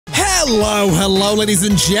Hello, ladies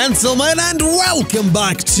and gentlemen, and welcome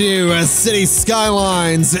back to City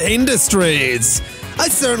Skylines Industries. I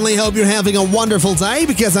certainly hope you're having a wonderful day,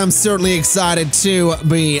 because I'm certainly excited to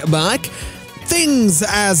be back. Things,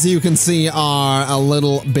 as you can see, are a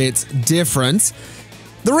little bit different.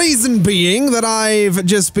 The reason being that I've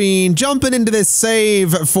just been jumping into this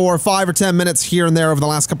save for 5 or 10 minutes here and there over the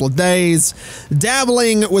last couple of days,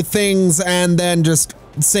 dabbling with things, and then just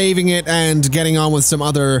saving it and getting on with some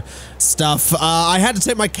other stuff. I had to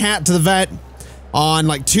take my cat to the vet on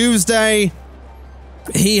like Tuesday.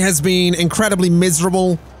 He has been incredibly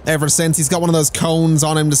miserable ever since. He's got one of those cones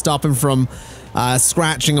on him to stop him from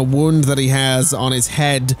scratching a wound that he has on his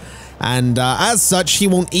head. And as such, he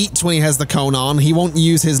won't eat when he has the cone on. He won't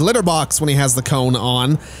use his litter box when he has the cone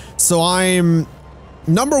on. So I'm,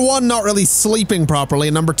 number one, not really sleeping properly.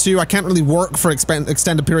 And number two, I can't really work for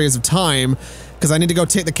extended periods of time, because I need to go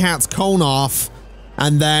take the cat's cone off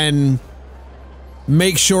and then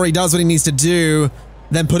make sure he does what he needs to do,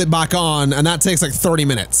 then put it back on, and that takes like 30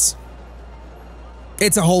 minutes.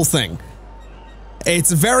 It's a whole thing.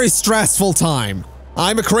 It's a very stressful time.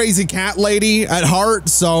 I'm a crazy cat lady at heart,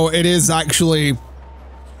 so it is actually,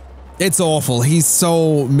 it's awful. He's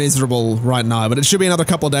so miserable right now, but it should be another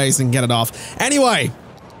couple of days and get it off. Anyway,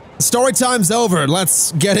 story time's over.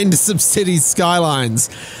 Let's get into some City Skylines.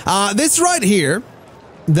 This right here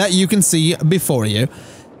that you can see before you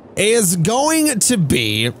is going to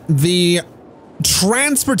be the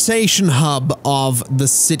transportation hub of the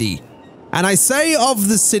city. And I say of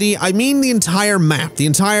the city, I mean the entire map, the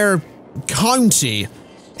entire county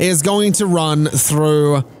is going to run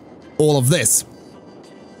through all of this.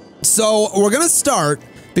 So we're going to start,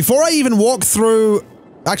 before I even walk through,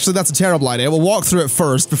 actually that's a terrible idea, we'll walk through it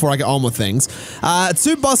first before I get on with things.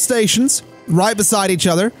 2 bus stations right beside each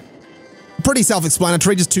other. Pretty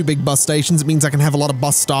self-explanatory, just 2 big bus stations. It means I can have a lot of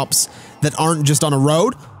bus stops that aren't just on a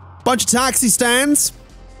road. Bunch of taxi stands.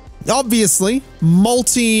 Obviously,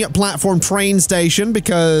 multi-platform train station,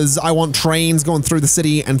 because I want trains going through the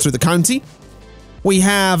city and through the county. We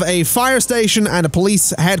have a fire station and a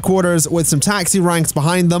police headquarters with some taxi ranks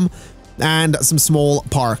behind them and some small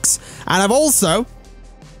parks. And I've also,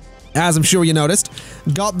 as I'm sure you noticed,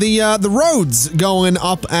 got the roads going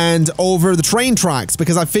up and over the train tracks,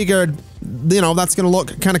 because I figured, you know, that's going to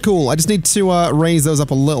look kind of cool. I just need to raise those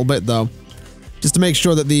up a little bit, though, just to make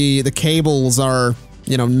sure that the cables are,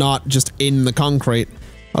 you know, not just in the concrete.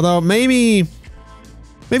 Although maybe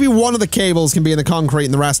one of the cables can be in the concrete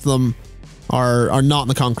and the rest of them are not in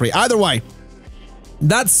the concrete. Either way,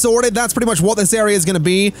 that's sorted. That's pretty much what this area is going to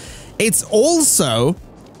be. It's also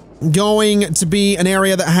going to be an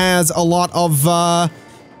area that has a lot of, well,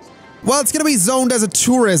 it's going to be zoned as a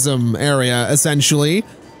tourism area, essentially.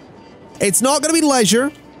 It's not going to be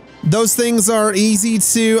leisure. Those things are easy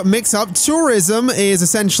to mix up. Tourism is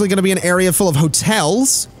essentially going to be an area full of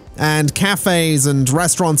hotels and cafes and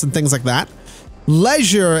restaurants and things like that.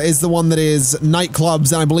 Leisure is the one that is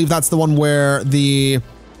nightclubs, and I believe that's the one where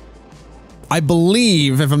I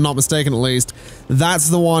believe, if I'm not mistaken at least, that's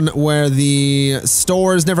the one where the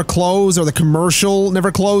stores never close, or the commercial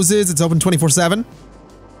never closes. It's open 24/7.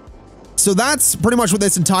 So that's pretty much what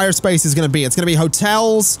this entire space is going to be. It's going to be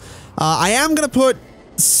hotels. I am going to put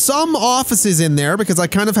some offices in there, because I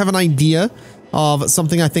kind of have an idea of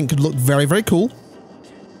something I think could look very, very cool.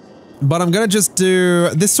 But I'm going to just do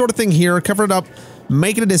this sort of thing here, cover it up,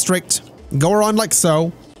 make it a district, go around like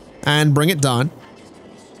so, and bring it down.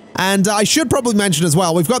 And I should probably mention as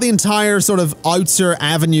well, we've got the entire sort of outer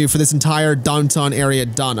avenue for this entire downtown area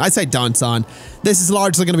done. I say downtown. This is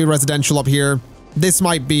largely going to be residential up here. This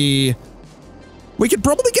might be... We could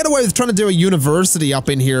probably get away with trying to do a university up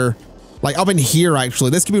in here. Like, up in here, actually.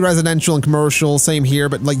 This could be residential and commercial, same here,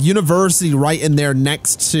 but, like, university right in there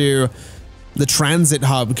next to the transit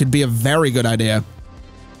hub could be a very good idea.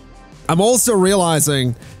 I'm also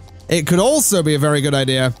realizing it could also be a very good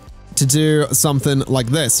idea to do something like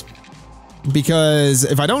this. Because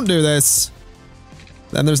if I don't do this,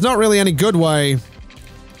 then there's not really any good way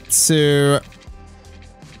to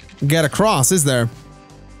get across, is there?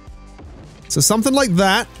 So something like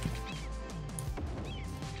that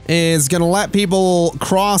is going to let people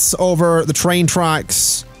cross over the train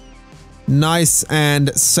tracks nice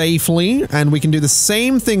and safely, and we can do the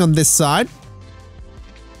same thing on this side.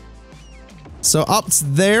 So up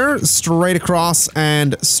there, straight across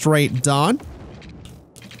and straight down.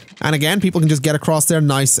 And again, people can just get across there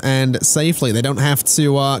nice and safely. They don't have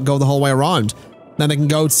to go the whole way around. Then they can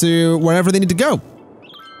go to wherever they need to go.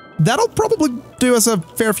 That'll probably do us a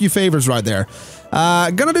fair few favors right there.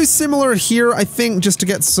 Gonna do similar here, I think, just to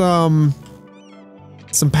get some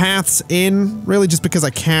some paths in, really just because I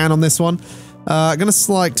can on this one. I'm gonna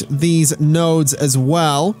select these nodes as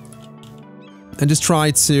well and just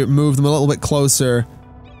try to move them a little bit closer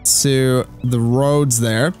to the roads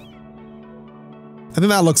there. I think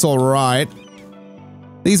that looks all right.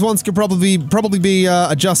 These ones could probably be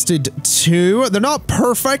adjusted too. They're not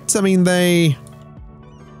perfect. I mean, they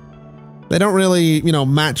don't really, you know,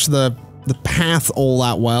 match the path all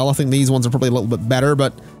that well. I think these ones are probably a little bit better,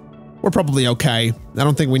 but we're probably okay. I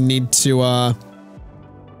don't think we need to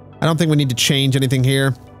change anything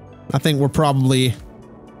here. I think we're probably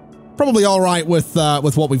all right with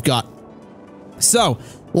what we've got. So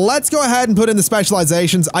let's go ahead and put in the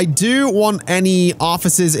specializations. I do want any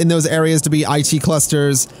offices in those areas to be IT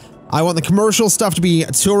clusters. I want the commercial stuff to be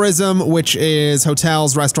tourism, which is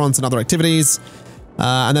hotels, restaurants, and other activities.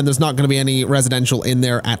 And then there's not going to be any residential in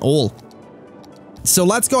there at all. So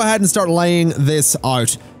let's go ahead and start laying this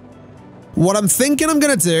out. What I'm thinking I'm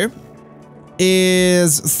going to do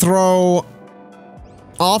is throw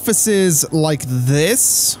offices like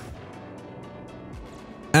this.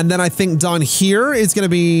 And then I think down here is going to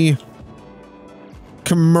be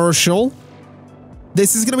commercial.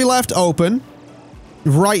 This is going to be left open.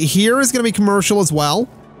 Right here is going to be commercial as well.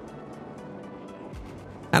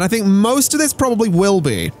 And I think most of this probably will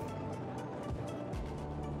be.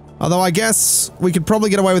 Although I guess we could probably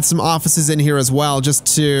get away with some offices in here as well, just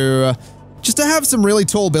to have some really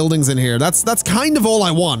tall buildings in here. That's kind of all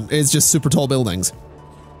I want, is just super tall buildings.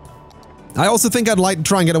 I also think I'd like to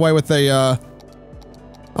try and get away with a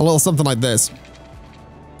little something like this.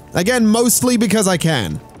 Again, mostly because I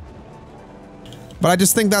can. But I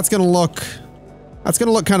just think that's gonna look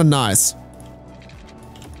kind of nice.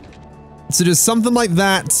 So just something like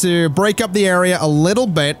that to break up the area a little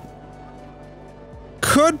bit.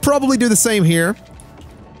 Could probably do the same here.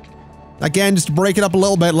 Again, just to break it up a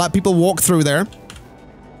little bit, let people walk through there.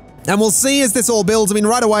 And we'll see as this all builds. I mean,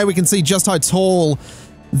 right away we can see just how tall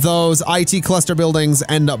those IT cluster buildings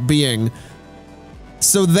end up being.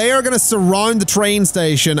 So they are going to surround the train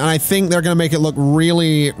station, and I think they're going to make it look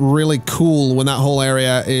really, really cool when that whole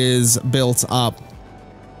area is built up.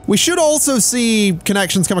 We should also see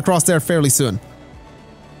connections come across there fairly soon.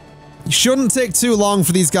 It shouldn't take too long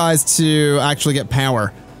for these guys to actually get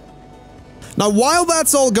power. Now, while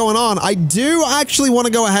that's all going on, I do actually want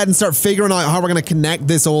to go ahead and start figuring out how we're going to connect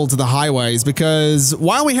this all to the highways, because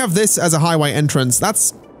while we have this as a highway entrance,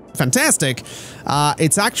 that's fantastic.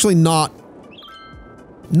 It's actually not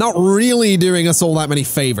really doing us all that many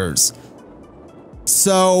favors.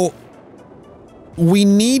 So we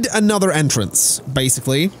need another entrance,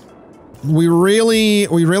 basically. We really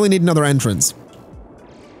need another entrance.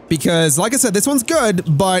 Because, like I said, this one's good,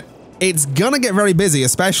 but it's gonna get very busy,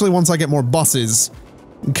 especially once I get more buses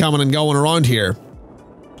coming and going around here.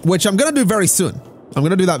 Which I'm gonna do very soon. I'm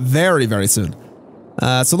gonna do that very, very soon.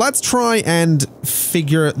 So let's try and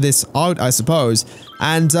figure this out, I suppose.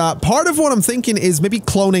 And part of what I'm thinking is maybe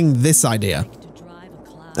cloning this idea.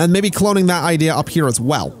 And maybe cloning that idea up here as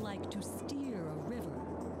well.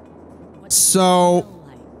 So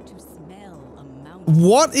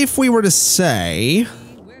what if we were to say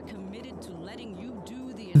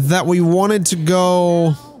that we wanted to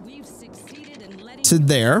go to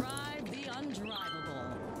there?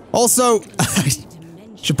 Also,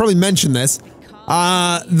 should probably mention this.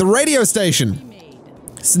 The radio station,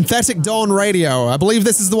 Synthetic Dawn Radio. I believe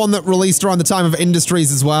this is the one that released around the time of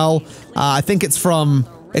Industries as well. I think it's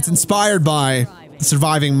inspired by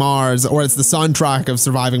Surviving Mars, or it's the soundtrack of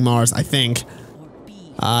Surviving Mars, I think.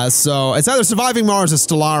 So it's either Surviving Mars or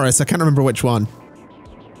Stellaris. I can't remember which one.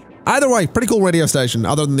 Either way, pretty cool radio station,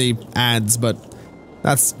 other than the ads, but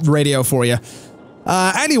that's radio for you.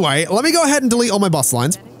 Anyway, let me go ahead and delete all my bus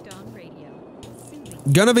lines.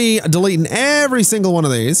 Gonna be deleting every single one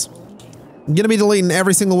of these. Gonna be deleting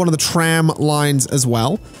every single one of the tram lines as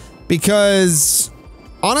well. Because,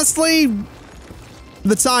 honestly,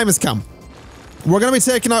 the time has come. We're gonna be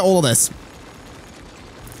taking out all of this.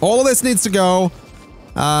 All of this needs to go.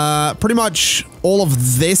 Pretty much all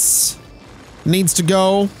of this needs to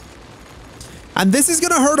go. And this is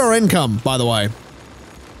gonna hurt our income, by the way.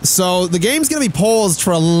 So the game's gonna be paused for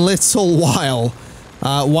a little while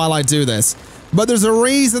I do this. But there's a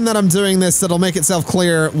reason that I'm doing this that'll make itself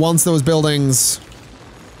clear once those buildings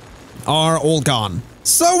are all gone.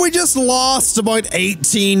 So we just lost about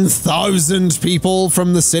 18,000 people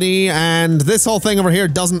from the city, and this whole thing over here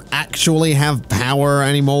doesn't actually have power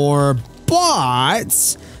anymore.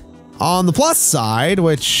 But on the plus side,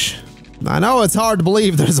 which I know it's hard to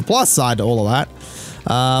believe there's a plus side to all of that,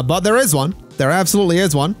 but there is one. There absolutely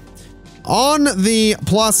is one. On the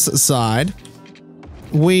plus side,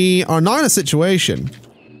 we are now in a situation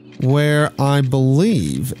where I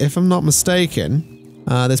believe, if I'm not mistaken,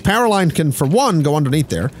 this power line can, for one, go underneath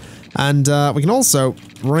there. And we can also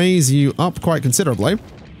raise you up quite considerably.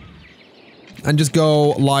 And just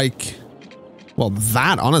go like, well,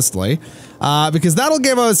 that, honestly. Because that'll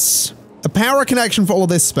give us a power connection for all of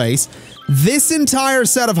this space. This entire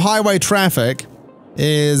set of highway traffic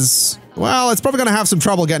is, well, it's probably going to have some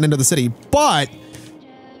trouble getting into the city. But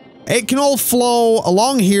it can all flow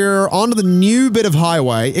along here onto the new bit of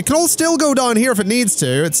highway. It can all still go down here if it needs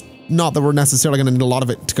to. It's not that we're necessarily going to need a lot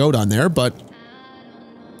of it to go down there, but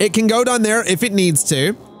it can go down there if it needs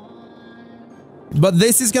to. But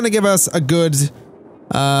this is going to give us a good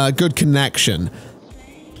connection.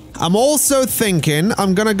 I'm also thinking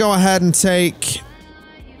I'm going to go ahead and take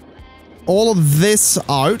all of this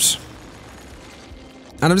out.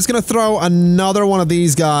 And I'm just going to throw another one of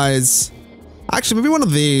these guys. Actually, maybe one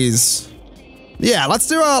of these. Yeah, let's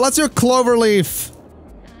do a cloverleaf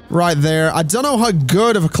right there. I don't know how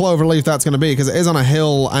good of a cloverleaf that's going to be because it is on a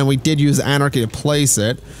hill and we did use anarchy to place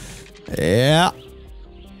it. Yeah.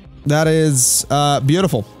 That is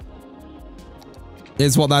beautiful.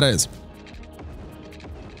 Is what that is.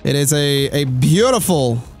 It is a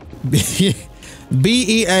beautiful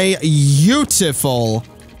B-E-A beautiful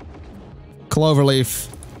cloverleaf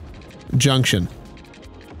junction.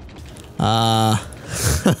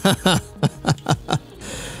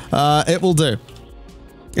 It will do.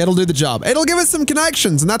 It'll do the job. It'll give us some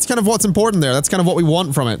connections, and that's kind of what's important there. That's kind of what we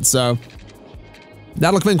want from it, so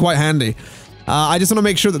that'll come in quite handy. I just want to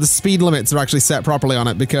make sure that the speed limits are actually set properly on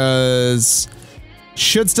it, because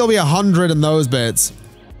should still be 100 in those bits.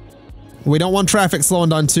 We don't want traffic slowing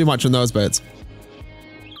down too much in those bits.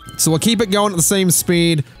 So we'll keep it going at the same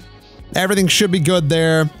speed. Everything should be good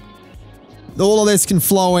there. All of this can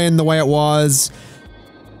flow in the way it was.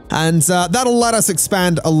 And that'll let us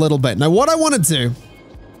expand a little bit. Now, what I want to do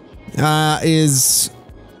is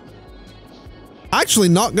actually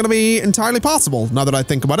not going to be entirely possible, now that I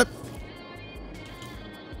think about it.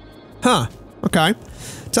 Huh. Okay.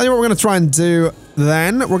 Tell you what we're going to try and do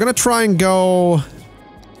then. We're going to try and go...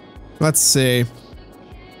 Let's see.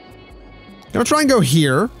 Gonna try and go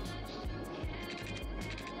here.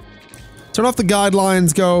 Turn off the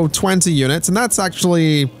guidelines, go 20 units, and that's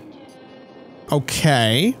actually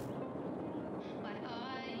okay.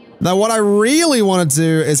 Now, what I really want to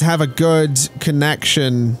do is have a good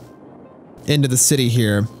connection into the city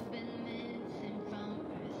here.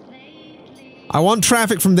 I want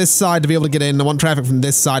traffic from this side to be able to get in. I want traffic from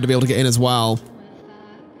this side to be able to get in as well.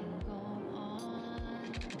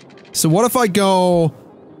 So what if I go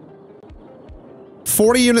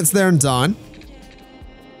 40 units there and done?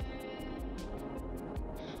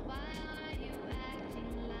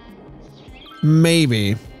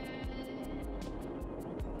 Maybe.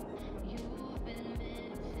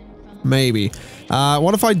 Maybe.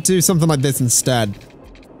 What if I do something like this instead?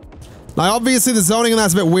 Now, obviously, the zoning and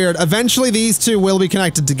that's a bit weird. Eventually, these two will be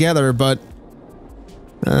connected together, but...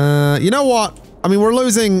 you know what? I mean, we're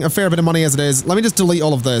losing a fair bit of money as it is. Let me just delete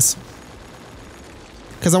all of this.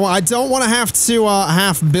 Because I don't want to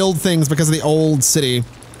half build things because of the old city.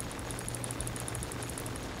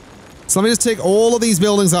 So let me just take all of these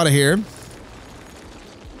buildings out of here.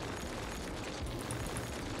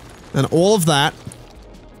 And all of that.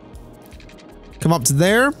 Come up to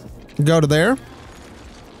there. Go to there.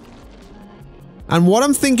 And what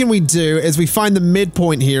I'm thinking we do is we find the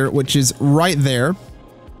midpoint here, which is right there.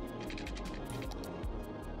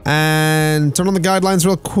 And turn on the guidelines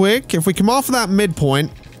real quick. If we come off of that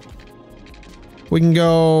midpoint, we can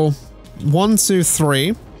go 1, 2, 3.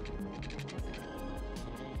 And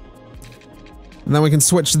then we can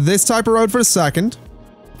switch to this type of road for a second.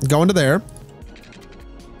 Go into there.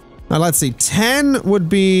 Now let's see. 10 would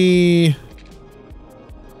be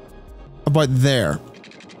about there.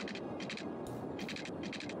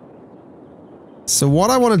 So what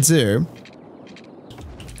I want to do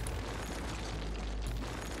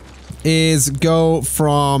is go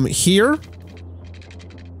from here,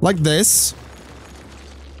 like this,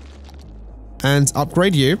 and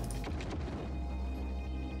upgrade you.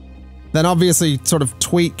 Then obviously sort of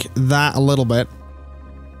tweak that a little bit.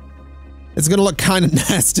 It's gonna look kind of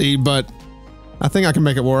nasty, but I think I can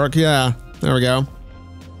make it work. Yeah, there we go.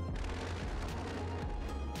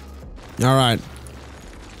 All right.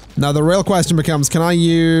 Now the real question becomes, can I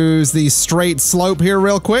use the straight slope here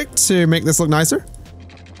real quick to make this look nicer?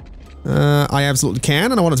 I absolutely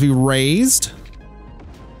can, and I want it to be raised.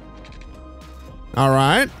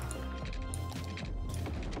 Alright.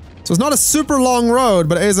 So it's not a super long road,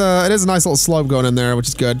 but it is a nice little slope going in there, which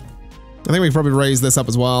is good. I think we can probably raise this up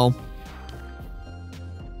as well.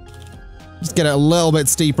 Just get it a little bit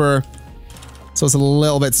steeper so it's a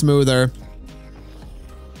little bit smoother.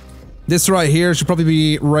 This right here should probably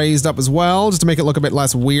be raised up as well, just to make it look a bit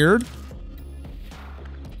less weird.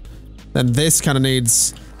 Then this kind of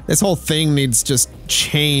needs... This whole thing needs just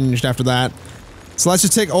changed after that. So let's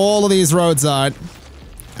just take all of these roads out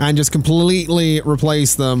and just completely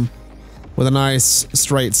replace them with a nice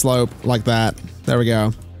straight slope like that. There we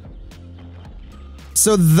go.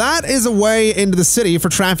 So that is a way into the city for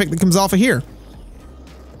traffic that comes off of here.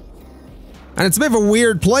 And it's a bit of a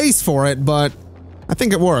weird place for it, but I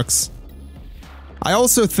think it works. I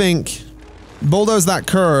also think bulldoze that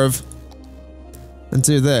curve and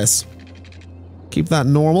do this. Keep that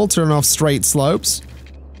normal, turn off straight slopes.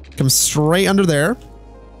 Come straight under there.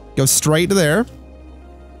 Go straight to there.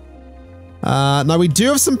 Now we do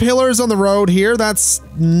have some pillars on the road here. That's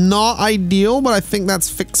not ideal, but I think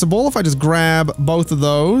that's fixable if I just grab both of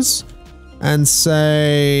those and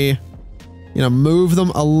say, you know, move them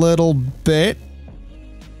a little bit.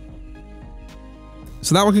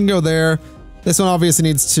 So that one can go there. This one obviously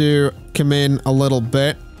needs to come in a little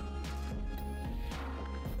bit.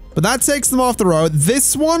 But that takes them off the road.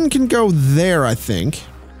 This one can go there, I think.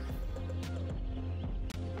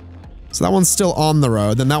 So that one's still on the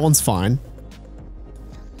road, then that one's fine.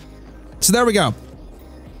 So there we go.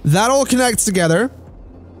 That all connects together.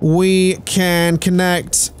 We can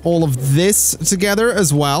connect all of this together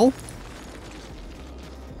as well.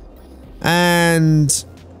 And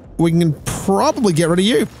we can probably get rid of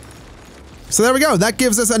you. So there we go. That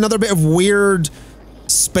gives us another bit of weird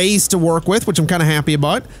space to work with, which I'm kind of happy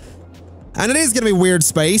about. And it is going to be weird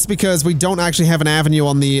space because we don't actually have an avenue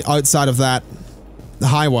on the outside of that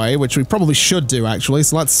highway, which we probably should do actually.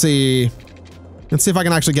 So let's see. Let's see if I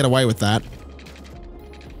can actually get away with that.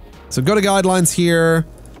 So go to guidelines here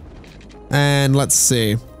and let's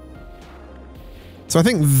see. So I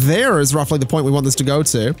think there is roughly the point we want this to go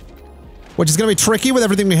to, which is going to be tricky with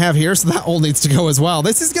everything we have here. So that all needs to go as well.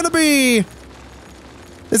 This is going to be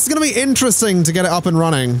interesting to get it up and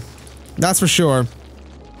running. That's for sure.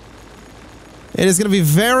 It is going to be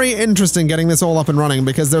very interesting getting this all up and running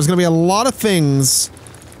because there's going to be a lot of things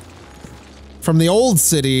from the old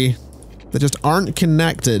city that just aren't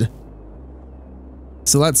connected.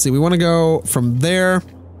 So let's see, we want to go from there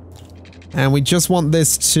and we just want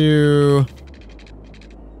this to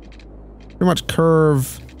pretty much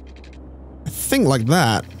curve, I think like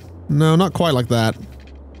that. No, not quite like that.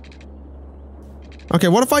 Okay,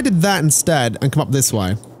 what if I did that instead and come up this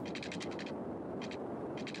way?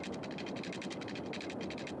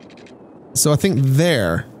 So I think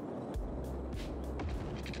there.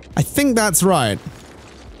 I think that's right.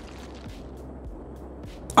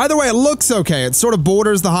 Either way, it looks okay. It sort of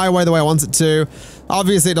borders the highway the way I want it to.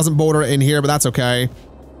 Obviously, it doesn't border it in here, but that's okay.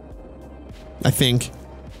 I think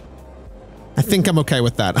I'm okay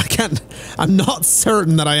with that. I'm not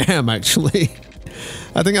certain that I am, actually.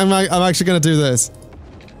 I think I'm actually going to do this.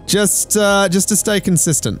 Just to stay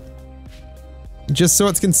consistent. Just so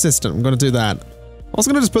it's consistent, I'm going to do that. I'm also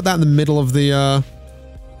going to just put that in the middle of the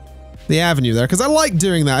avenue there, because I like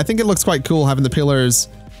doing that. I think it looks quite cool having the pillars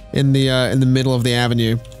in the middle of the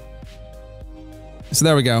avenue. So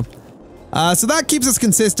there we go. So that keeps us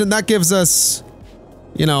consistent. That gives us,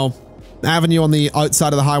 you know, avenue on the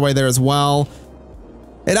outside of the highway there as well.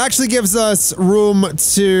 It actually gives us room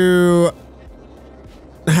to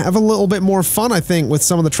have a little bit more fun, I think, with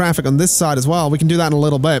some of the traffic on this side as well. We can do that in a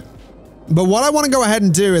little bit. But what I want to go ahead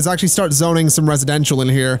and do is actually start zoning some residential in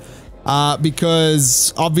here.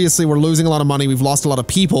 Because obviously we're losing a lot of money. We've lost a lot of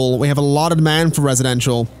people. We have a lot of demand for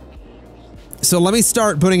residential. So let me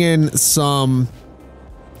start putting in some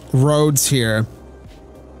roads here.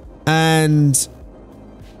 And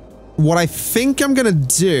what I think I'm going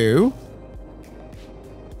to do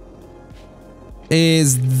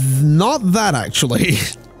is not that, actually.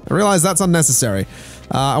 I realize that's unnecessary.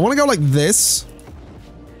 I want to go like this.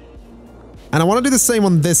 And I want to do the same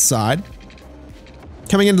on this side.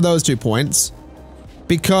 Coming into those 2 points.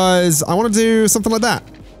 Because I want to do something like that.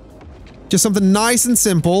 Just something nice and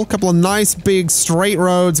simple. A couple of nice big straight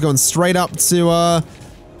roads going straight up to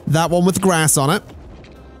that one with grass on it.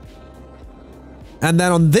 And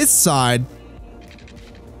then on this side,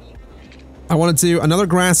 I want to do another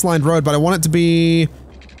grass-lined road, but I want it to be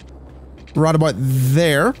right about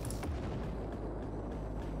there.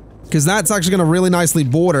 Because that's actually going to really nicely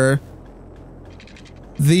border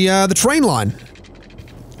the train line.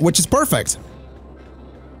 Which is perfect.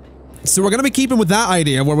 So we're going to be keeping with that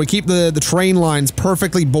idea where we keep the train lines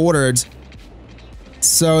perfectly bordered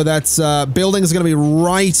so that building is going to be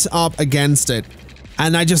right up against it.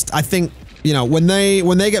 And I think, you know, when they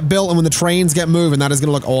get built and when the trains get moving, that is going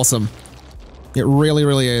to look awesome. It really,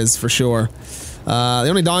 really is, for sure. The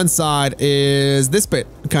only downside is this bit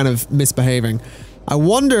kind of misbehaving. I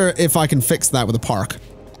wonder if I can fix that with a park.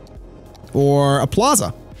 Or a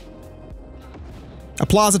plaza. A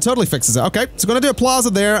plaza totally fixes it. Okay, so we're gonna do a plaza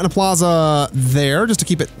there and a plaza there, just to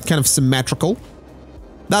keep it kind of symmetrical.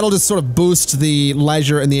 That'll just sort of boost the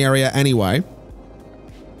leisure in the area anyway.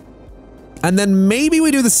 And then maybe we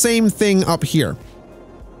do the same thing up here.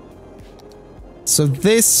 So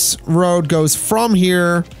this road goes from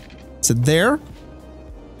here to there.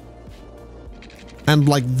 And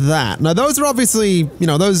like that. Now those are obviously, you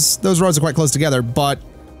know, those roads are quite close together, but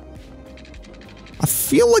I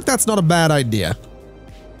feel like that's not a bad idea.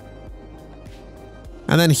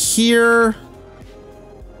 And then here,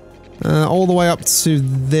 all the way up to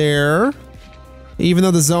there, even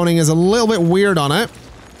though the zoning is a little bit weird on it.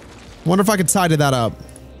 Wonder if I could tidy that up.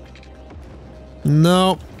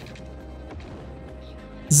 No.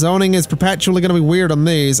 Zoning is perpetually going to be weird on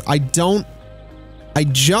these. I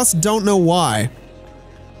just don't know why.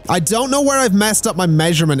 I don't know where I've messed up my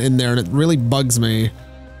measurement in there, and it really bugs me.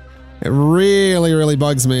 It really, really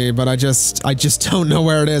bugs me, but I just don't know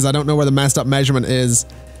where it is. I don't know where the messed up measurement is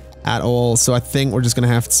at all, so I think we're just gonna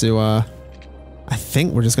have to,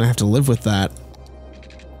 live with that.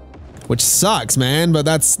 Which sucks, man, but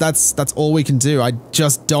that's all we can do. I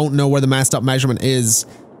just don't know where the messed up measurement is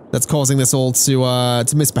that's causing this all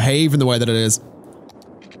to misbehave in the way that it is.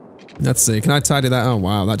 Let's see, can I tidy that? Oh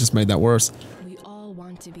wow, that just made that worse.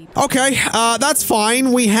 Okay, that's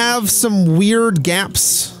fine. We have some weird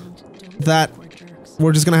gaps that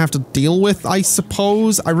we're just gonna have to deal with, I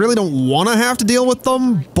suppose. I really don't want to have to deal with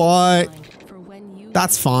them, but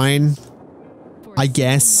that's fine, I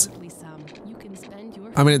guess.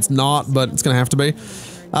 I mean, it's not, but it's gonna have to be.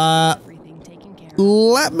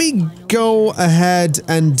 Let me go ahead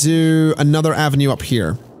and do another avenue up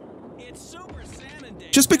here.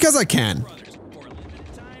 Just because I can.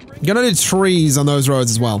 I'm gonna do trees on those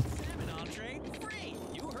roads as well.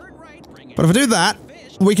 But if I do that,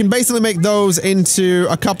 we can basically make those into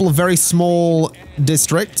a couple of very small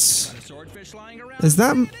districts. Is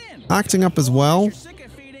that acting up as well?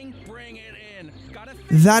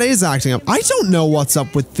 That is acting up. I don't know what's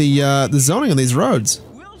up with the zoning on these roads.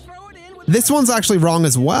 This one's actually wrong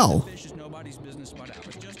as well.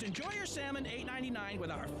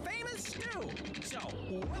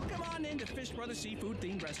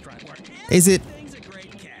 Is it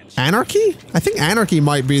anarchy? I think anarchy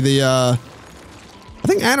might be the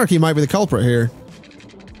culprit here.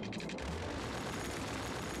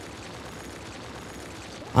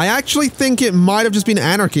 I actually think it might have just been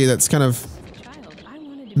anarchy that's kind of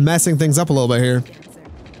messing things up a little bit here.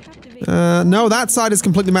 No, that side is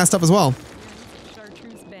completely messed up as well.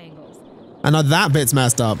 And now that bit's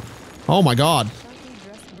messed up. Oh my god.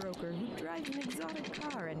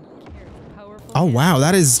 Oh wow,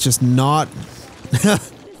 that is just not...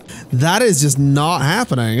 that is just not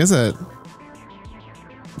happening, is it?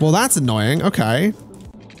 Well, that's annoying. Okay.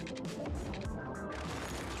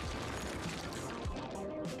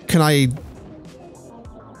 Can I...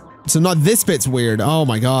 So not this bit's weird. Oh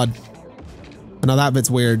my god. No, that bit's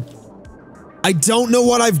weird. I don't know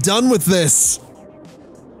what I've done with this.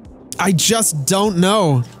 I just don't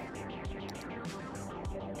know.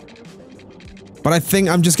 But I think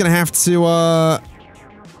I'm just gonna have to, I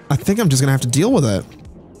think I'm just gonna have to deal with it.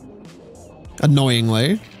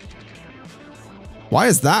 Annoyingly. Why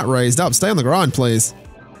is that raised up? Stay on the ground, please.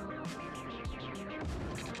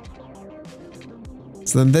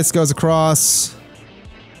 So then this goes across.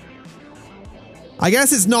 I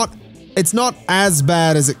guess it's not as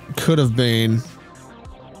bad as it could have been.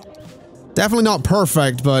 Definitely not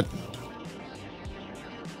perfect, but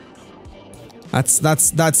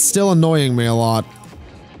that's still annoying me a lot.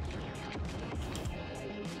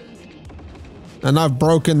 And I've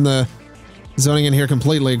broken the zoning in here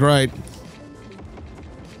completely. Great.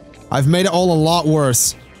 I've made it all a lot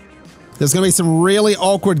worse. There's gonna be some really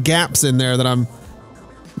awkward gaps in there that I'm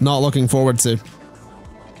not looking forward to.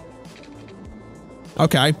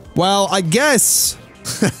 Okay, well, I guess...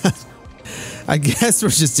 I guess we're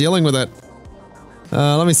just dealing with it.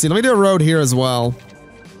 Let me see. Let me do a road here as well.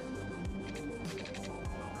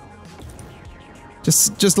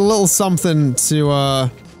 Just a little something to,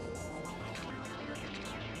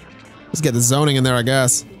 let's get the zoning in there, I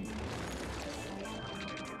guess.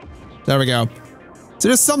 There we go. So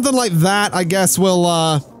just something like that, I guess,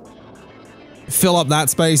 will, fill up that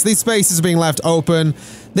space. These spaces are being left open.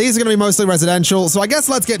 These are going to be mostly residential, so I guess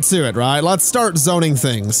let's get to it, right? Let's start zoning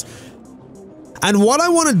things. And what I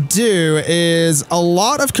want to do is a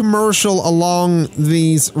lot of commercial along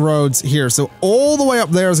these roads here. So all the way up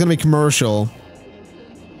there is going to be commercial.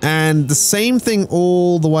 And the same thing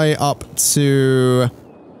all the way up to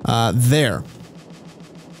there.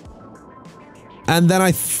 And then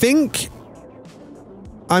I think,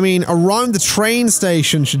 I mean, around the train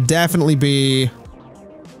station should definitely be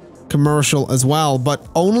commercial as well, but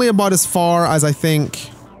only about as far as I think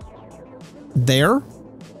there.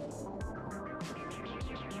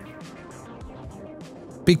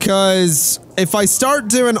 Because if I start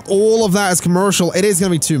doing all of that as commercial, it is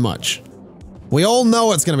going to be too much. We all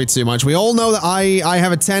know it's going to be too much. We all know that I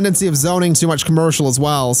have a tendency of zoning too much commercial as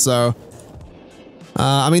well, so...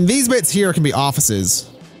 I mean, these bits here can be offices.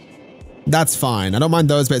 That's fine. I don't mind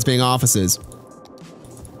those bits being offices.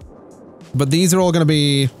 But these are all going to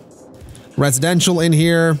be residential in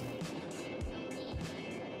here.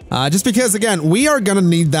 Just because, again, we are going to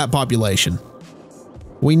need that population.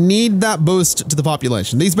 We need that boost to the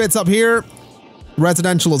population. These bits up here,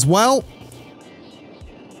 residential as well.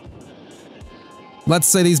 Let's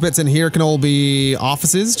say these bits in here can all be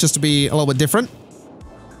offices, just to be a little bit different.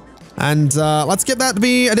 And let's get that to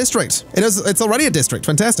be a district. It's already a district.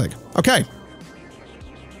 Fantastic. Okay.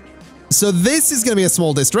 So this is going to be a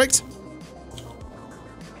small district,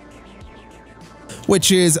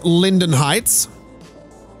 which is Linden Heights.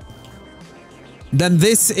 Then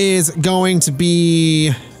this is going to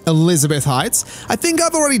be Elizabeth Heights. I think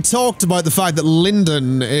I've already talked about the fact that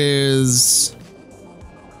Linden is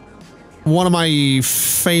one of my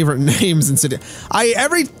favorite names in city.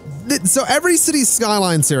 Every City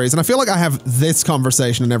Skyline series, and I feel like I have this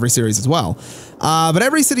conversation in every series as well. But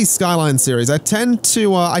every City Skyline series, I tend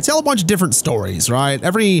to I tell a bunch of different stories, right?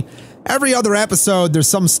 Every other episode, there's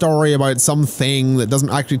some story about something that doesn't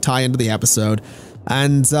actually tie into the episode,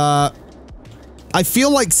 and I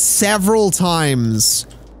feel like several times,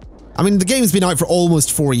 I mean, the game's been out for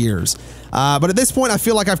almost 4 years, but at this point, I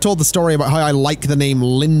feel like I've told the story about how I like the name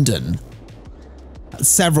Linden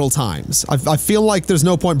several times. I feel like there's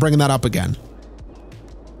no point bringing that up again.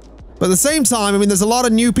 But at the same time, I mean, there's a lot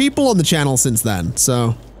of new people on the channel since then,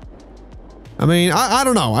 so... I mean, I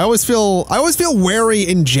don't know. I always feel wary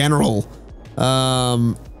in general,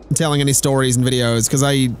 telling any stories and videos, because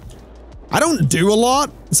I don't do a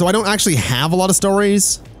lot, so I don't actually have a lot of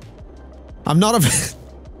stories. I'm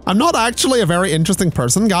not actually a very interesting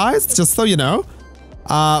person, guys, just so you know.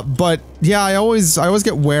 But yeah, I always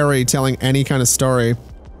get wary telling any kind of story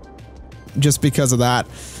just because of that.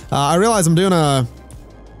 I realize I'm doing a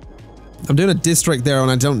district there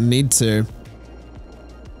when I don't need to.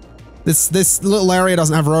 This little area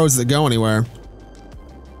doesn't have roads that go anywhere.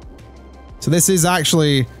 So this is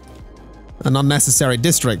actually an unnecessary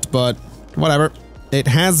district, but whatever. It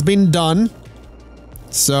has been done,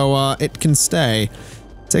 so it can stay.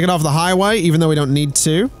 Take it off the highway, even though we don't need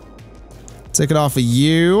to. Take it off of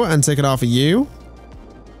you, and take it off of you.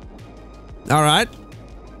 Alright.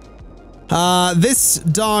 This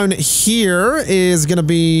down here is going to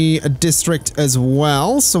be a district as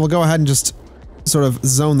well, so we'll go ahead and just sort of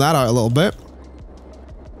zone that out a little bit.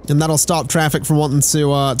 And that'll stop traffic from wanting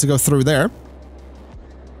to go through there.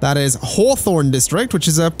 That is Hawthorne District, which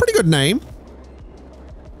is a pretty good name.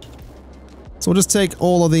 So we'll just take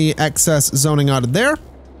all of the excess zoning out of there.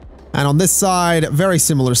 And on this side, very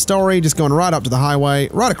similar story, just going right up to the highway,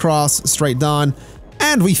 right across, straight down,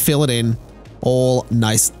 and we fill it in all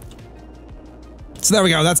nice. So there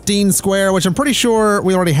we go, that's Dean Square, which I'm pretty sure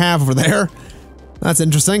we already have over there. That's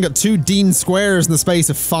interesting, got 2 Dean Squares in the space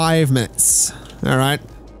of 5 minutes. Alright.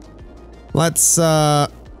 Let's, I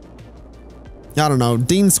don't know,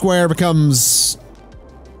 Dean Square becomes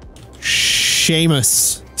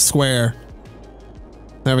Seamus Square.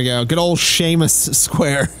 There we go. Good old Seamus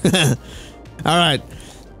Square. Alright.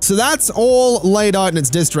 So that's all laid out in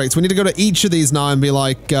its districts. We need to go to each of these now and be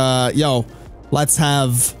like, yo, let's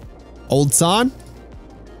have Old Town,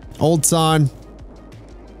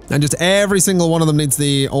 and just every single one of them needs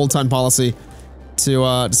the Old Town policy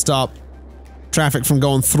to stop traffic from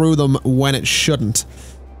going through them when it shouldn't.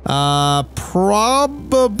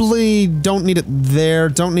 Probably don't need it there,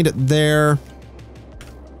 don't need it there.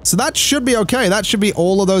 So that should be okay. That should be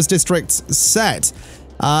all of those districts set.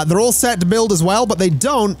 They're all set to build as well, but they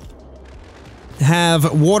don't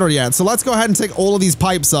have water yet. So let's go ahead and take all of these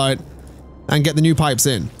pipes out and get the new pipes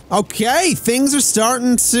in. Okay, things are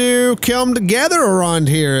starting to come together around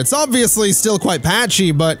here. It's obviously still quite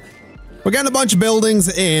patchy, but we're getting a bunch of buildings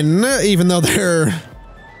in, even though they're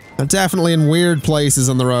definitely in weird places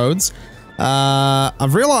on the roads.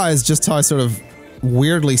 I've realized just how sort of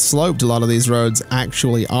weirdly sloped a lot of these roads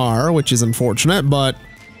actually are, which is unfortunate, but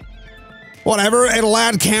whatever, it'll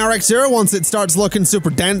add character once it starts looking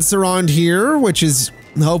super dense around here, which is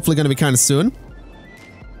hopefully going to be kind of soon.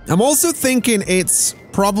 I'm also thinking it's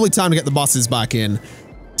probably time to get the buses back in.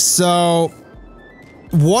 So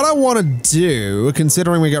what I want to do,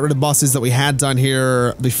 considering we got rid of buses that we had done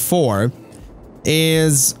here before,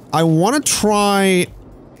 is I want to try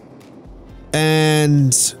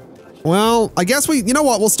and, well, I guess you know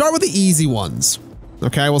what? We'll start with the easy ones.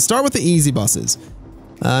 Okay, we'll start with the easy buses.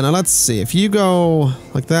 Now let's see. If you go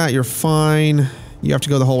like that, you're fine. You have to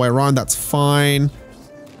go the whole way around. That's fine.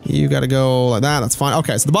 You got to go like that. That's fine.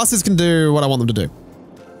 Okay, so the buses can do what I want them to do.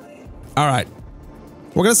 All right.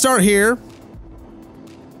 We're going to start here.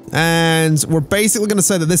 And we're basically going to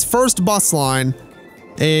say that this first bus line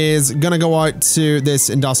is going to go out to this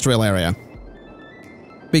industrial area.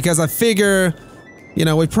 Because I figure, you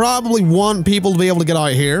know, we probably want people to be able to get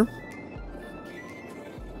out here.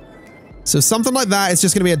 So something like that is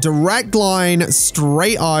just going to be a direct line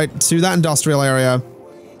straight out to that industrial area.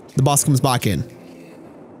 The bus comes back in.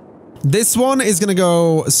 This one is going to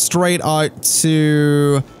go straight out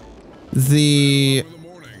to the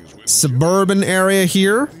suburban area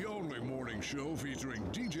here.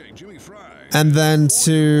 And then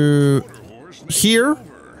to here.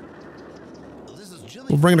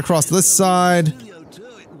 We'll bring it across to this side.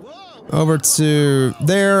 Over to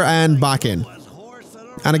there and back in.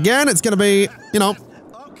 And again, it's going to be, you know,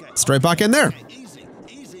 straight back in there.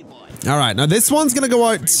 All right, now this one's going to go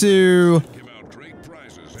out to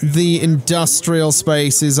the industrial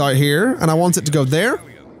spaces out here, and I want it to go there.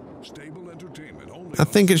 I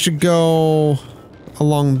think it should go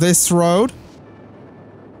along this road.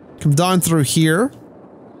 Come down through here.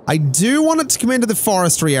 I do want it to come into the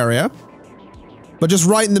forestry area, but just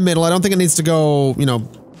right in the middle. I don't think it needs to go, you know,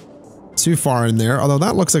 too far in there, although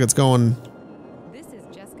that looks like it's going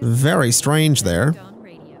very strange there.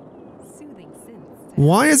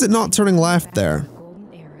 Why is it not turning left there?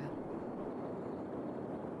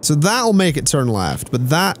 So that'll make it turn left, but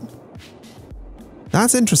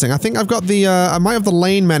that's interesting. I think I've got the, I might have the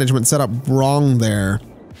lane management set up wrong there.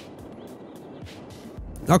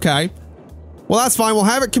 Okay. Well, that's fine. We'll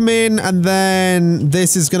have it come in, and then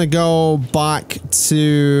this is going to go back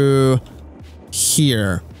to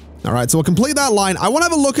here. All right, so we'll complete that line. I want to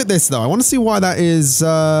have a look at this, though. I want to see why that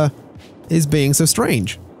is being so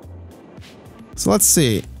strange. So let's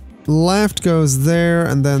see. Left goes there,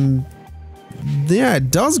 and then... yeah,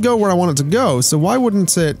 it does go where I want it to go, so why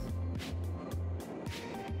wouldn't it...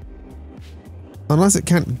 unless it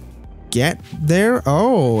can't get there?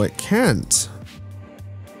 Oh, it can't.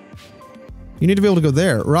 You need to be able to go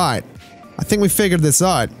there. Right. I think we figured this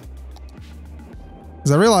out.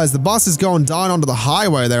 Because I realized the bus is going down onto the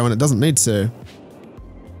highway there when it doesn't need to.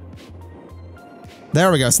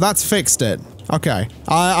 There we go. So that's fixed it. Okay.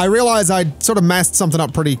 I realized I sort of messed something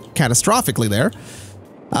up pretty catastrophically there.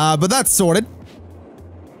 But that's sorted.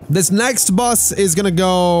 This next bus is going to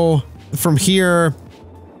go from here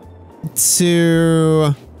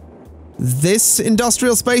to this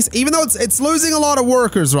industrial space, even though it's losing a lot of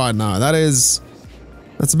workers right now. That's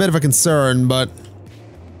a bit of a concern, but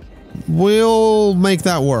we'll make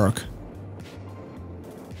that work.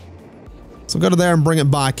 So go to there and bring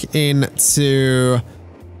it back into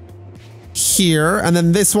here, and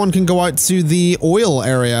then this one can go out to the oil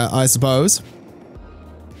area, I suppose.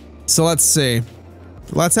 So let's see.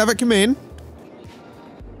 Let's have it come in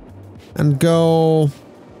and go,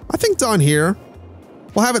 I think, down here.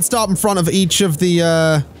 We'll have it stop in front of each of the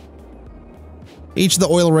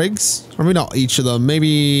oil rigs. Or maybe not each of them.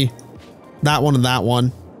 Maybe that one and that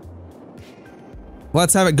one.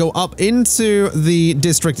 Let's have it go up into the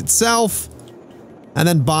district itself and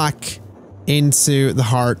then back into the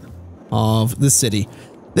heart of the city.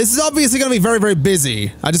 This is obviously going to be very, very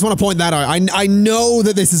busy. I just want to point that out. I know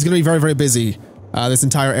that this is going to be very, very busy, this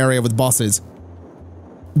entire area with buses.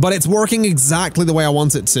 But it's working exactly the way I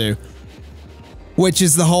want it to. Which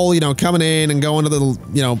is the whole, you know, coming in and going to the,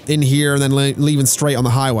 you know, in here and then leaving straight on the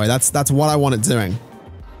highway. That's what I want it doing.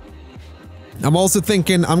 I'm also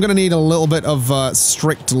thinking I'm going to need a little bit of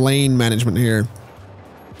strict lane management here.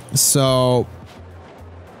 So,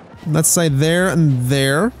 let's say there and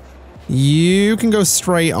there. You can go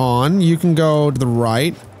straight on. You can go to the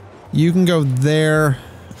right. You can go there,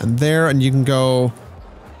 and you can go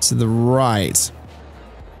to the right.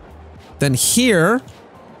 Then here,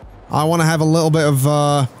 I want to have a little bit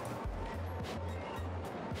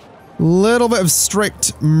of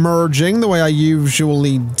strict merging, the way I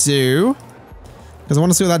usually do, because I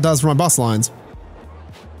want to see what that does for my bus lines.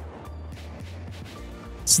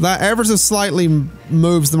 So that ever so slightly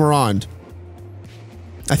moves them around,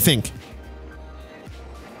 I think.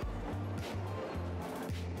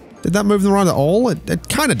 Did that move them around at all? It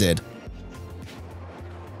kind of did.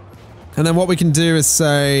 And then what we can do is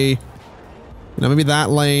say, you know, maybe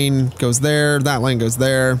that lane goes there, that lane goes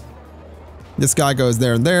there. This guy goes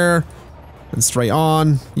there and there. And straight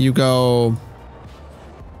on. You go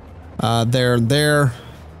there and there.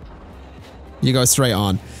 You go straight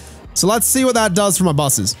on. So let's see what that does for my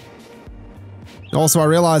buses. Also, I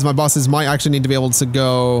realize my buses might actually need to be able to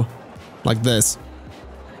go like this.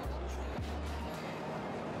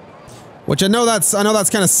 Which I know that's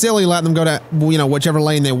kind of silly letting them go to, you know, whichever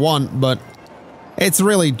lane they want, but it's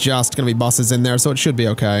really just going to be buses in there, so it should be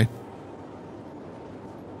okay.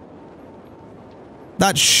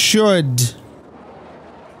 That should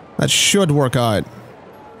work out.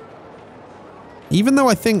 Even though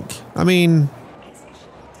I think, I mean,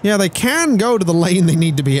 yeah, they can go to the lane they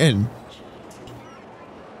need to be in.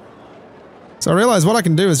 So I realize what I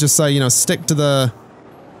can do is just say, you know, stick to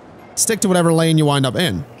whatever lane you wind up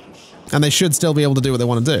in. And they should still be able to do what they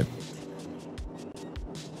want to do.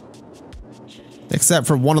 Except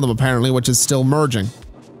for one of them, apparently, which is still merging.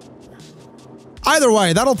 Either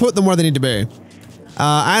way, that'll put them where they need to be.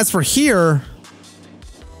 As for here,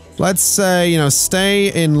 let's say, you know,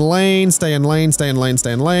 stay in lane, stay in lane, stay in lane,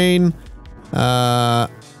 stay in lane.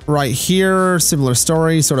 Right here, similar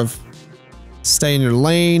story, sort of stay in your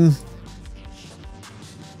lane.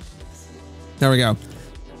 There we go.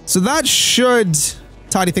 So that should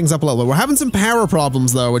tidy things up a little bit. We're having some power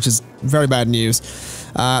problems though, which is very bad news.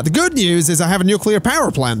 The good news is I have a nuclear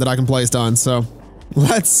power plant that I can place down, so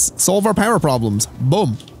let's solve our power problems.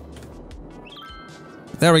 Boom.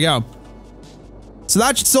 There we go. So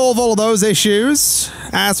that should solve all of those issues.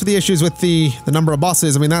 As for the issues with the number of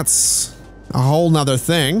buses, I mean, that's a whole nother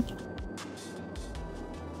thing.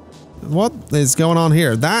 What is going on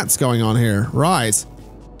here? That's going on here. Right.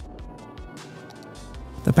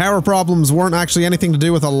 The power problems weren't actually anything to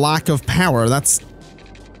do with a lack of power. That's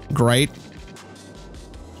great.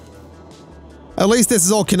 At least this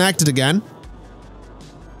is all connected again.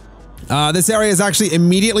 This area is actually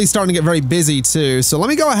immediately starting to get very busy too. So let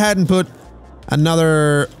me go ahead and put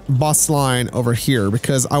another bus line over here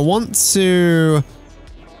because I want to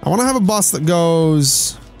have a bus that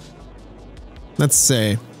goes, let's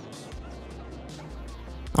see.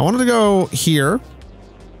 I wanted to go here.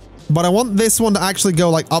 But I want this one to actually go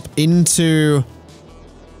like up into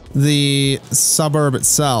the suburb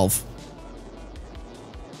itself.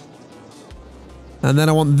 And then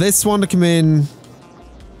I want this one to come in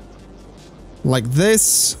like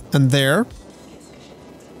this and there.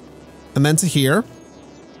 And then to here.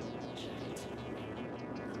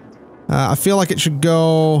 I feel like it should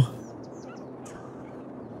go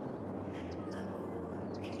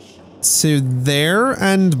to there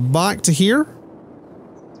and back to here.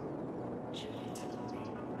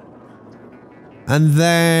 And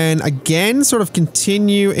then again, sort of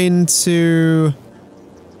continue into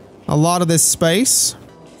a lot of this space.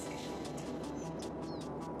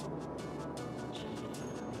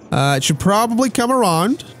 It should probably come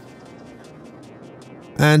around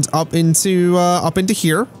and up into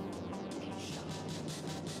here.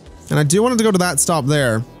 And I do want it to go to that stop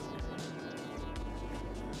there.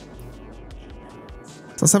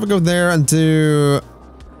 So let's have it go there and do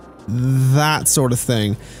that sort of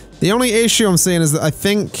thing. The only issue I'm seeing is that I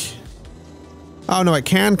think... Oh no,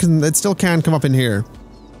 it still can come up in here.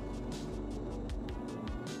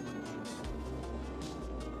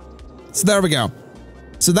 So there we go.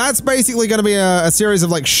 So that's basically going to be a series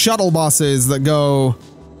of like shuttle buses that go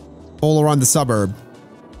all around the suburb.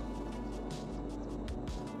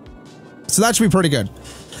 So that should be pretty good.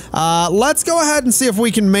 Let's go ahead and see if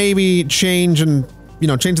we can maybe change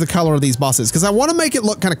the color of these buses. Because I want to make it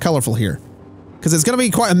look kind of colorful here. Because it's going to be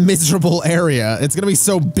quite a miserable area. It's going to be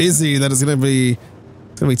so busy that it's going to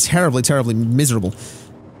be terribly, terribly miserable.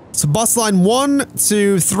 So bus line 1,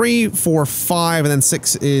 2, 3, 4, 5, and then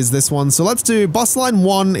 6 is this one. So let's do bus line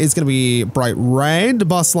 1 is going to be bright red.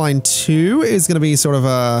 Bus line 2 is going to be sort of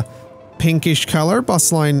a pinkish color.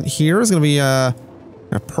 Bus line here is going to be a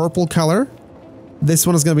purple color. This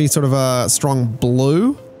one is going to be sort of a strong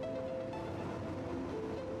blue.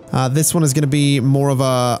 This one is going to be more of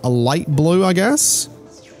a light blue, I guess.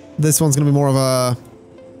 This one's going to be more of a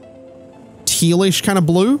tealish kind of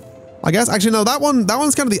blue, I guess. Actually, no, that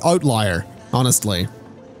one's kind of the outlier, honestly.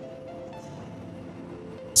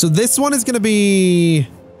 So this one is going to be...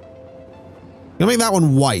 I'm going to make that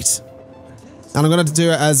one white. And I'm going to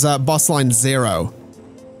do it as bus line 0.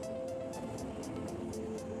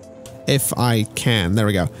 If I can. There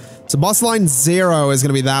we go. So bus line 0 is going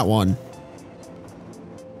to be that one.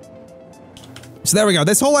 So there we go.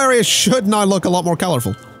 This whole area should now look a lot more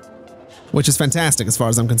colorful, which is fantastic as far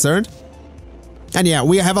as I'm concerned. And yeah,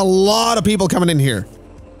 we have a lot of people coming in here.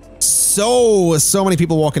 so many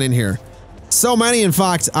people walking in here. So many, in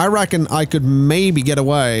fact, I reckon I could maybe get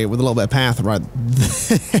away with a little bit of path right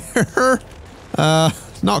there.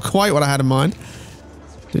 Not quite what I had in mind.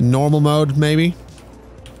 Do normal mode, maybe.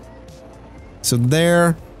 So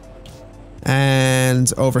there.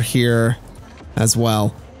 And over here as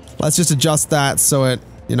well. Let's just adjust that so it,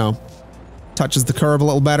 you know, touches the curve a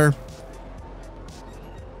little better.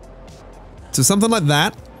 So something like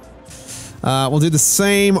that. We'll do the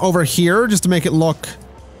same over here just to make it look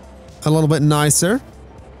a little bit nicer.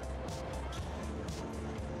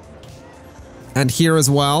 And here as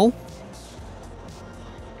well.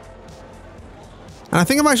 And I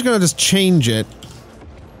think I'm actually going to just change it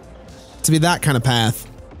to be that kind of path.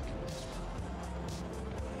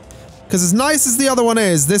 Because as nice as the other one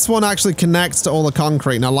is, this one actually connects to all the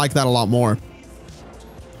concrete, and I like that a lot more.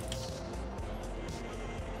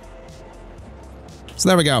 So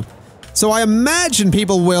there we go. So I imagine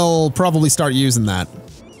people will probably start using that.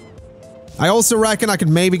 I also reckon I could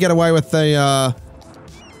maybe get away with a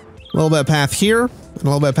little bit of path here and a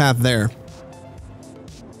little bit of path there.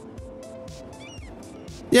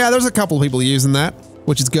 Yeah, there's a couple of people using that,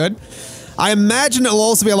 which is good. I imagine it'll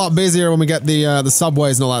also be a lot busier when we get the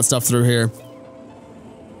subways and all that stuff through here.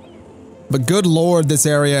 But good lord, this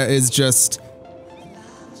area is just...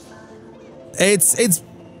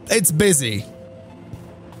 It's busy.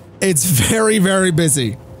 It's very, very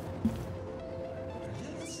busy.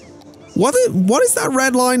 What is that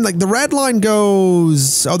red line? Like, the red line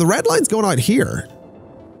goes... Oh, the red line's going out here.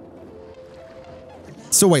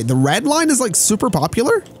 So wait, the red line is like super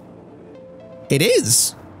popular? It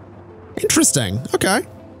is. Interesting. Okay.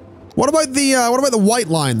 What about the white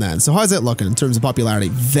line then? So how's it looking in terms of popularity?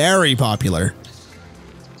 Very popular.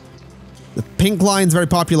 The pink line's very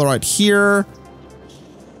popular out here.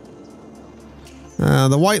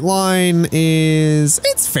 The white line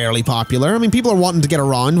it's fairly popular. I mean, people are wanting to get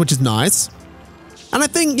around, which is nice. And I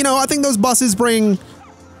think, you know, I think those buses bring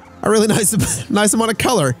a really nice amount of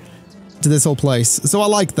color to this whole place. So I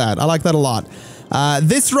like that. I like that a lot.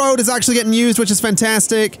 This road is actually getting used, which is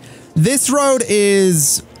fantastic. This road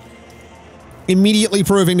is immediately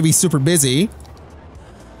proving to be super busy,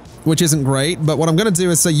 which isn't great. But what I'm going to do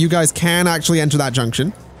is say you guys can actually enter that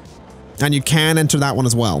junction, and you can enter that one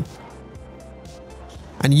as well.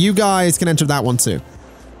 And you guys can enter that one too.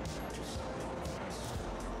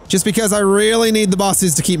 Just because I really need the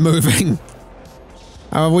buses to keep moving.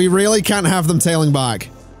 We really can't have them tailing back.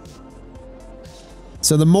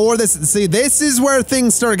 So the more this... See, this is where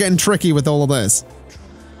things start getting tricky with all of this.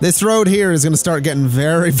 This road here is going to start getting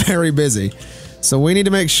very, very busy. So we need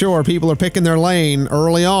to make sure people are picking their lane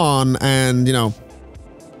early on and, you know,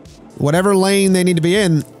 whatever lane they need to be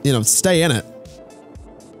in, you know, stay in it.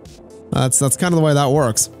 That's kind of the way that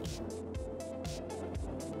works.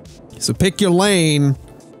 So pick your lane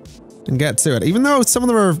and get to it. Even though some of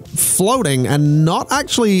them are floating and not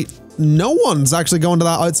actually... No one's actually going to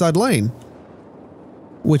that outside lane.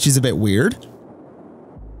 Which is a bit weird.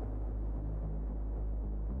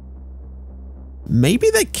 Maybe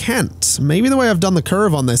they can't. Maybe the way I've done the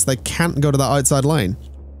curve on this, they can't go to that outside lane.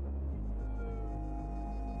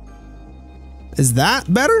 Is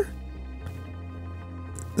that better?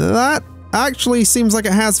 That actually seems like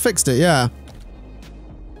it has fixed it, yeah.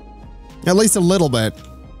 At least a little bit.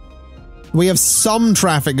 We have some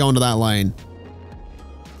traffic going to that lane.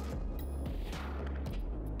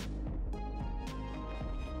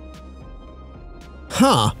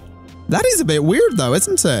 Huh. That is a bit weird though,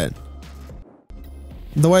 isn't it?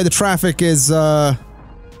 The way the traffic is kind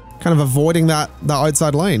of avoiding that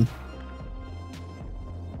outside lane.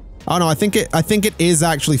 Oh no, I think it is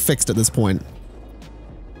actually fixed at this point.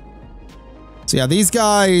 So yeah, these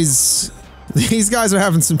guys are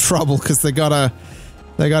having some trouble because they got a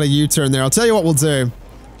U-turn there. I'll tell you what we'll do.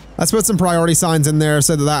 Let's put some priority signs in there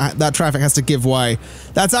so that traffic has to give way.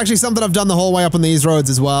 That's actually something I've done the whole way up on these roads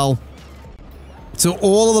as well. So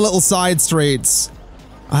all of the little side streets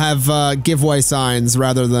have giveaway signs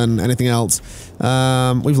rather than anything else.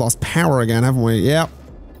 We've lost power again, haven't we? Yep.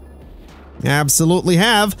 Absolutely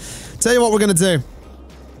have. Tell you what we're gonna do.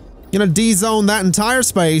 Gonna de-zone that entire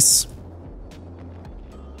space.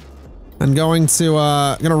 And going to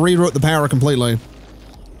gonna reroute the power completely.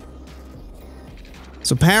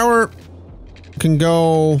 So power can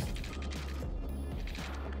go,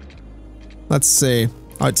 let's see,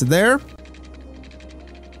 out to there.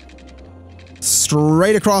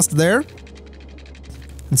 Straight across to there.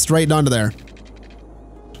 And straight down to there.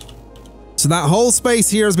 So that whole space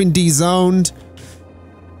here has been de-zoned.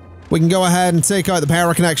 We can go ahead and take out the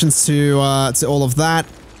power connections to all of that.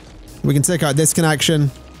 We can take out this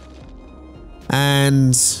connection.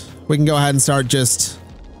 And we can go ahead and start just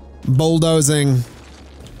bulldozing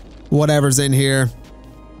whatever's in here.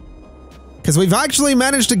 Because we've actually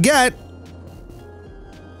managed to get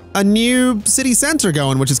a new city center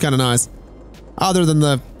going, which is kind of nice. Other than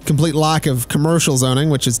the complete lack of commercial zoning,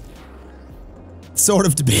 which is sort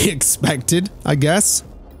of to be expected, I guess.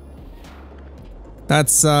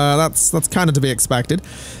 That's kind of to be expected.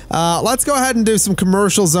 Let's go ahead and do some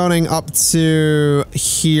commercial zoning up to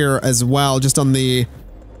here as well, just on the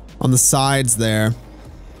sides there.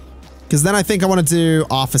 Because then I think I want to do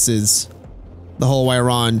offices the whole way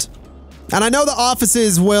around. And I know the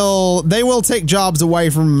offices will take jobs away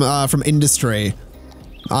from industry.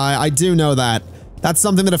 I do know that. That's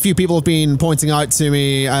something that a few people have been pointing out to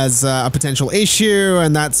me as a potential issue,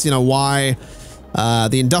 and that's, you know, why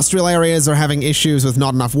the industrial areas are having issues with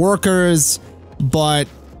not enough workers, but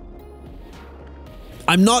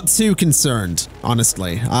I'm not too concerned,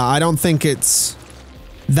 honestly. I don't think it's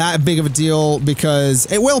that big of a deal because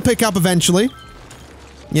it will pick up eventually.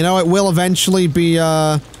 You know, it will eventually be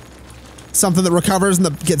something that recovers and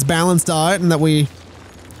that gets balanced out and that we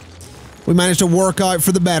manage to work out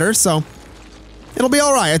for the better, so it'll be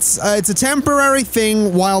all right. It's a temporary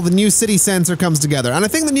thing while the new city center comes together. And I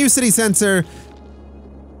think the new city center,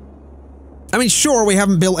 I mean, sure, we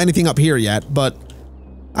haven't built anything up here yet, but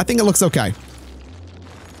I think it looks okay.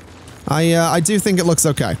 I do think it looks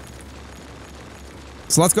okay.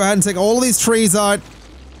 So let's go ahead and take all of these trees out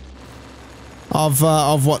of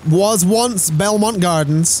what was once Belmont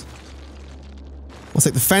Gardens. We'll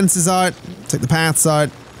take the fences out, take the paths out.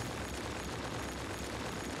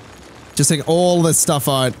 Just take all this stuff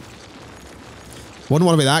out. Wouldn't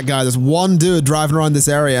want to be that guy. There's one dude driving around this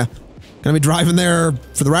area. Gonna be driving there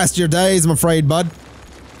for the rest of your days, I'm afraid, bud.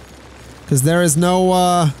 Because there is no,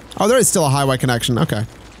 oh, there is still a highway connection. Okay.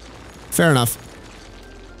 Fair enough.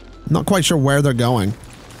 Not quite sure where they're going.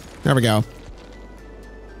 There we go.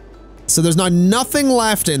 So there's now nothing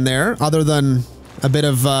left in there other than a bit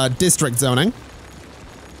of district zoning.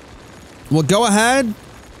 We'll go ahead,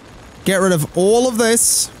 get rid of all of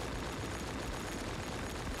this.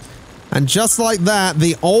 And just like that,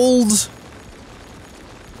 the old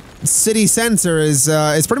city center is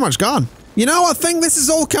pretty much gone. You know, I think this is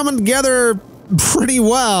all coming together pretty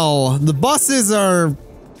well. The buses are,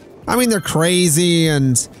 I mean, they're crazy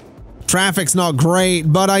and traffic's not great,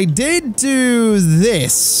 but I did do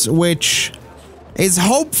this, which is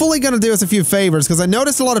hopefully going to do us a few favors, because I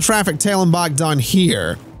noticed a lot of traffic tailing back down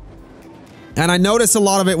here. And I noticed a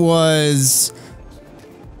lot of it was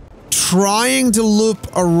trying to loop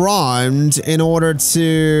around in order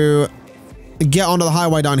to get onto the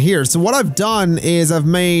highway down here. So what I've done is I've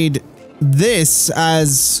made this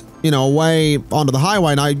as, you know, a way onto the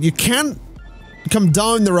highway. Now, you can't come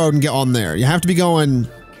down the road and get on there. You have to be going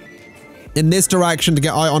in this direction to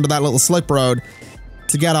get out onto that little slip road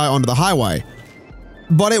to get out onto the highway.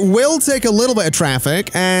 But it will take a little bit of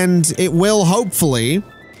traffic, and it will hopefully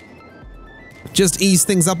just ease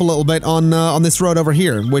things up a little bit on this road over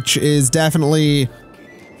here, which is definitely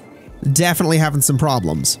having some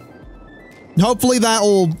problems. Hopefully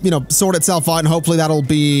that'll, you know, sort itself out, and hopefully that'll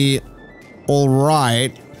be all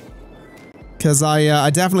right. Because I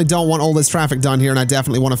definitely don't want all this traffic down here, and I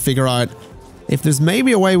definitely want to figure out if there's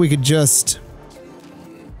maybe a way we could just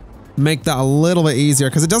make that a little bit easier,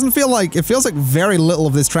 because it doesn't feel like, it feels like very little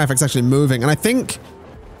of this traffic's actually moving, and I think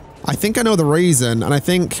I know the reason, and I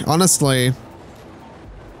think, honestly,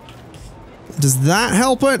 does that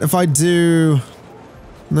help it if I do?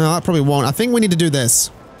 No, that probably won't. I think we need to do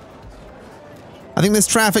this. I think this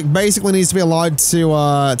traffic basically needs to be allowed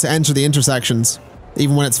to enter the intersections,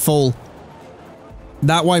 even when it's full.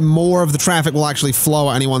 That way more of the traffic will actually flow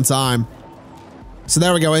at any one time. So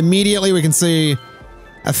there we go. Immediately we can see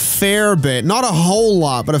a fair bit, not a whole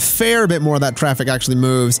lot, but a fair bit more of that traffic actually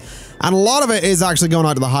moves. And a lot of it is actually going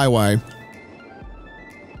out to the highway.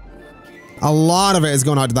 A lot of it is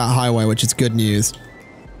going out to that highway, which is good news.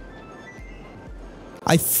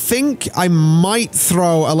 I think I might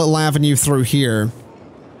throw a little avenue through here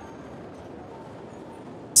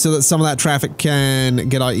so that some of that traffic can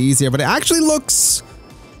get out easier, but it actually looks...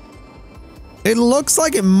 It looks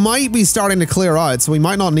like it might be starting to clear out, so we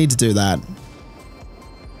might not need to do that.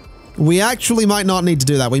 We actually might not need to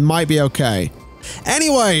do that. We might be okay.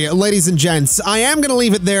 Anyway, ladies and gents, I am going to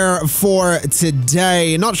leave it there for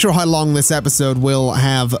today. Not sure how long this episode will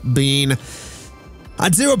have been. I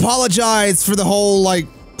do apologize for the whole, like,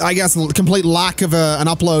 I guess, complete lack of an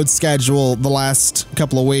upload schedule the last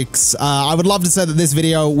couple of weeks. I would love to say that this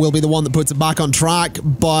video will be the one that puts it back on track,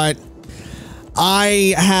 but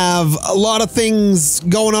I have a lot of things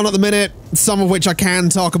going on at the minute, some of which I can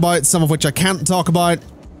talk about, some of which I can't talk about.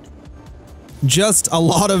 just a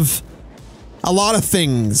lot of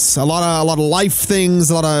things, a lot of life things,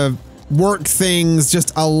 a lot of work things,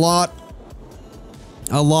 just a lot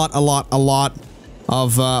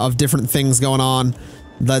of different things going on.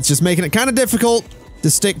 That's just making it kind of difficult to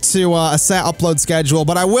stick to a set upload schedule,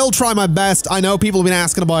 but I will try my best. I know people have been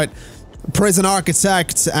asking about Prison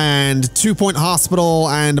Architect and 2 Point Hospital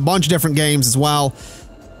and a bunch of different games as well.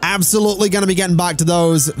 Absolutely going to be getting back to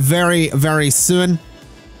those very, very soon.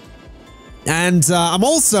 And I'm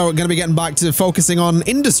also going to be getting back to focusing on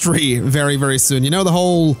industry very, very soon. You know, the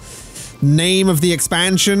whole name of the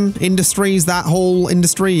expansion, Industries, that whole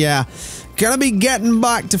industry, yeah. Gonna be getting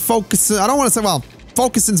back to focusing. I don't want to say, well,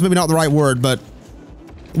 focusing's maybe not the right word, but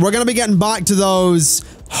we're gonna be getting back to those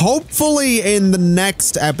hopefully in the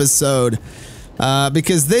next episode.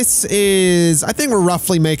 Because this is, I think we're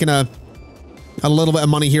roughly making a little bit of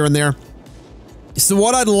money here and there. So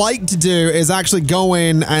what I'd like to do is actually go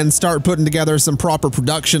in and start putting together some proper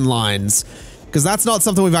production lines, because that's not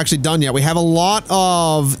something we've actually done yet. We have a lot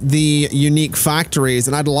of the unique factories,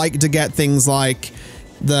 and I'd like to get things like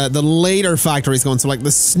the later factories going, so like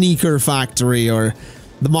the sneaker factory or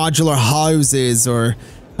the modular houses or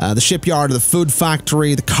the shipyard or the food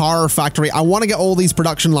factory, the car factory. I want to get all these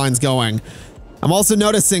production lines going. I'm also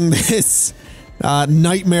noticing this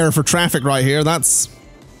nightmare for traffic right here. That's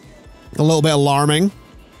a little bit alarming.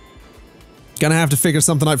 Gonna have to figure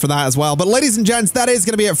something out for that as well. But ladies and gents, that is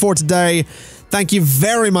gonna be it for today. Thank you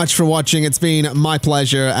very much for watching. It's been my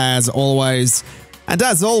pleasure as always. And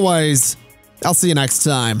as always, I'll see you next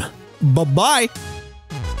time. Bye-bye.